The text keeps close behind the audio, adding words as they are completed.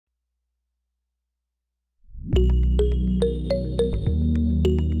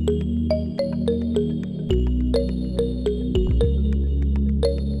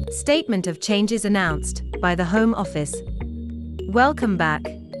Statement of changes announced by the Home Office. Welcome back.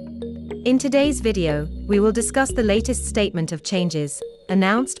 In today's video, we will discuss the latest statement of changes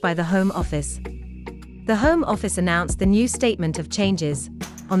announced by the Home Office. The Home Office announced the new statement of changes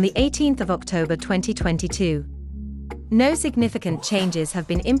on the 18th of October 2022. No significant changes have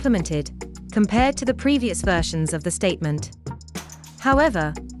been implemented compared to the previous versions of the statement.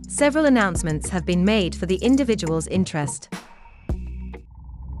 However, several announcements have been made for the individual's interest.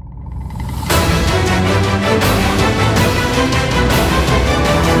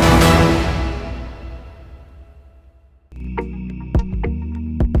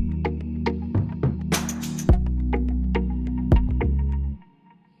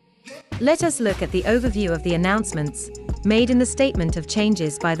 Let us look at the overview of the announcements made in the Statement of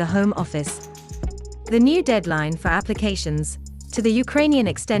Changes by the Home Office. The new deadline for applications to the Ukrainian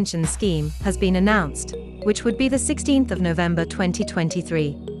Extension Scheme has been announced, which would be the 16th of November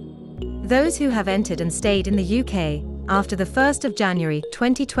 2023. Those who have entered and stayed in the UK after the 1st of January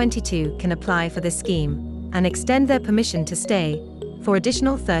 2022 can apply for this scheme and extend their permission to stay for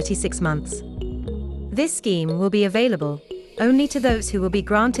additional 36 months. This scheme will be available only to those who will be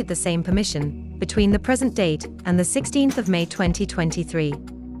granted the same permission between the present date and the 16th of May 2023.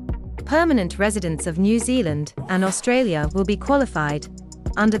 Permanent residents of New Zealand and Australia will be qualified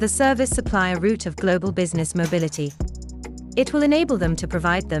under the Service Supplier route of Global Business Mobility. It will enable them to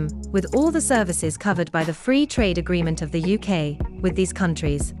provide them with all the services covered by the Free Trade Agreement of the UK with these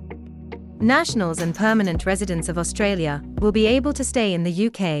countries. Nationals and permanent residents of Australia will be able to stay in the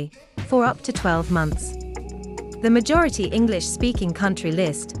UK for up to 12 months. The majority English-speaking country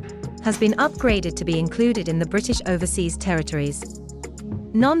list has been upgraded to be included in the British Overseas Territories.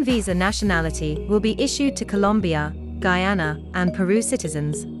 Non-visa nationality will be issued to Colombia, Guyana, and Peru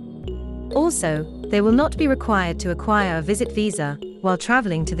citizens. Also, they will not be required to acquire a visit visa while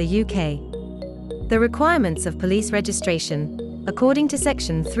travelling to the UK. The requirements of police registration, according to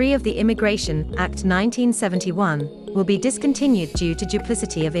Section 3 of the Immigration Act 1971, will be discontinued due to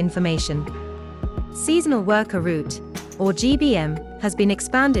duplicity of information. Seasonal Worker Route, or GBM, has been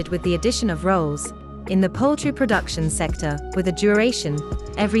expanded with the addition of roles in the poultry production sector with a duration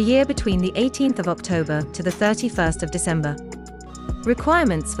every year between the 18th of October to the 31st of December.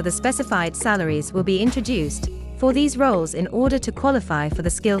 Requirements for the specified salaries will be introduced for these roles in order to qualify for the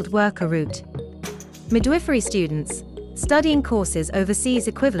skilled worker route. Midwifery students studying courses overseas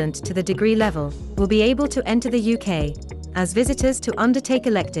equivalent to the degree level will be able to enter the UK as visitors to undertake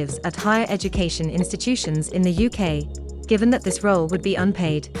electives at higher education institutions in the UK, given that this role would be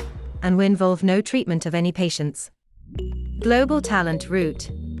unpaid and will involve no treatment of any patients. Global Talent Route.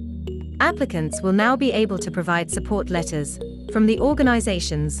 Applicants will now be able to provide support letters from the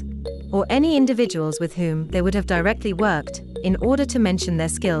organizations or any individuals with whom they would have directly worked in order to mention their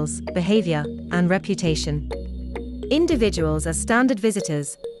skills, behavior, and reputation. Individuals as standard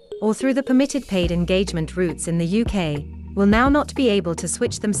visitors or through the permitted paid engagement routes in the UK will now not be able to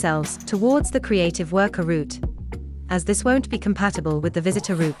switch themselves towards the creative worker route, as this won't be compatible with the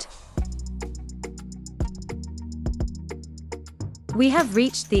visitor route. We have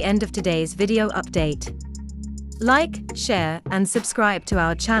reached the end of today's video update. Like, share, and subscribe to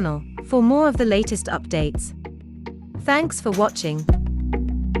our channel for more of the latest updates. Thanks for watching.